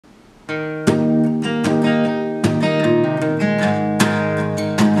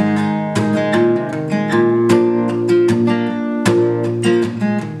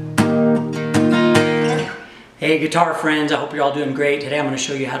guitar friends, I hope you're all doing great. Today I'm going to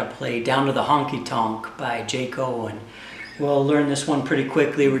show you how to play Down to the Honky-Tonk by Jake Owen. We'll learn this one pretty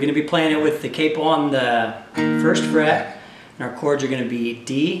quickly. We're going to be playing it with the capo on the 1st fret, and our chords are going to be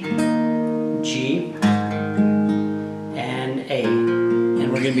D, G, and A.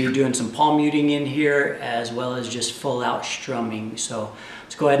 And we're going to be doing some palm muting in here as well as just full out strumming. So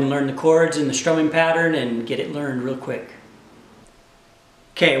let's go ahead and learn the chords in the strumming pattern and get it learned real quick.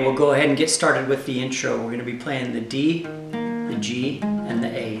 Okay, we'll go ahead and get started with the intro. We're going to be playing the D, the G, and the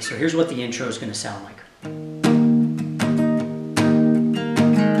A. So here's what the intro is going to sound like.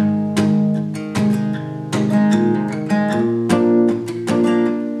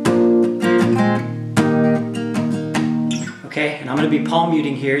 Okay, and I'm going to be palm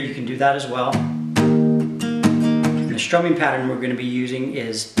muting here. You can do that as well. And the strumming pattern we're going to be using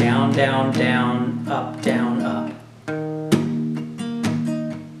is down, down, down, up, down, up.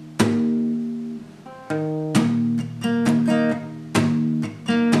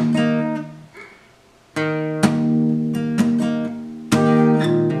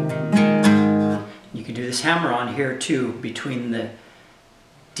 Hammer on here too between the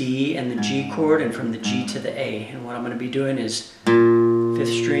D and the G chord and from the G to the A. And what I'm going to be doing is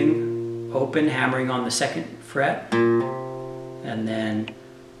 5th string open, hammering on the 2nd fret, and then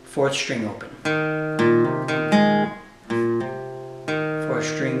 4th string open.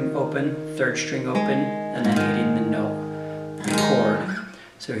 4th string open, 3rd string open, and then hitting the note, the chord.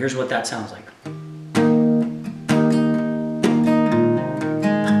 So here's what that sounds like.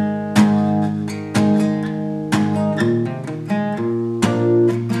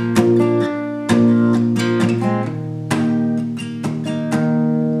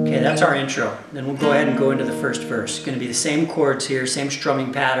 That's our intro. Then we'll go ahead and go into the 1st verse. It's going to be the same chords here, same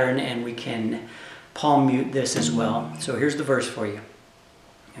strumming pattern, and we can palm mute this as well. So here's the verse for you.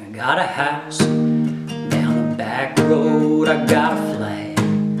 I got a house down the back road, I got a flag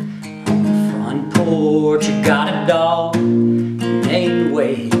on the front porch, I got a dog named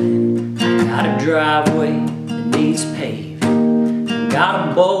Waylon, I got a driveway that needs paving, I got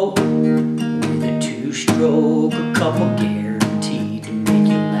a boat with a 2-stroke, a couple guaranteed to make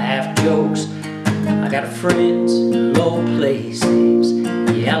you laugh jokes. I got friends in low places.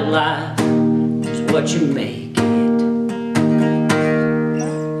 Yeah, life is what you make it. And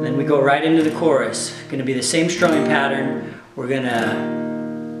then we go right into the chorus. Gonna be the same strumming pattern. We're gonna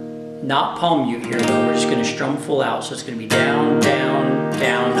not palm mute here though. We're just gonna strum full out. So it's gonna be down, down,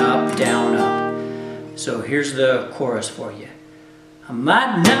 down, up, down, up. So here's the chorus for you. I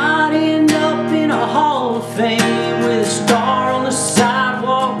might not end up in a Hall of Fame with a star on the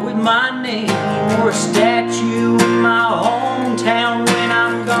sidewalk with my name, or a statue in my hometown when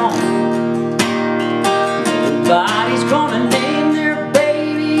I'm gone. Nobody's gonna name their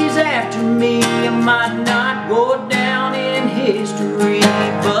babies after me. I might not go down in history,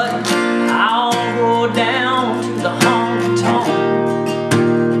 but I'll go down to the honky-tonk.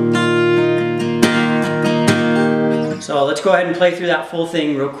 So let's go ahead and play through that full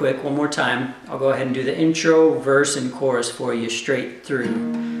thing real quick one more time. I'll go ahead and do the intro, verse, and chorus for you straight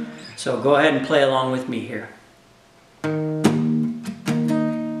through. So go ahead and play along with me here.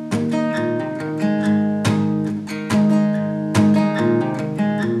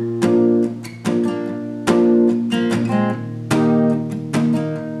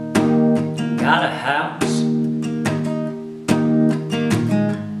 Got a house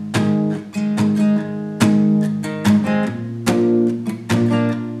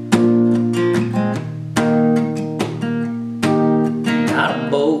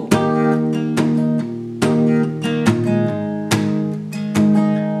boat.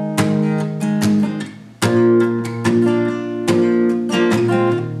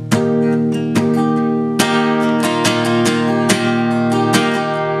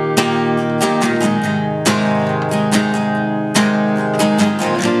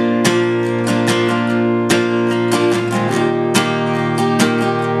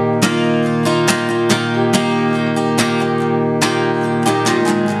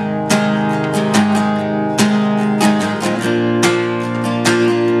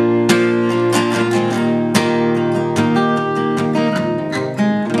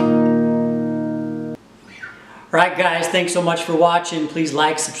 Alright guys, thanks so much for watching. Please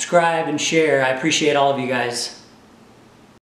like, subscribe, and share. I appreciate all of you guys.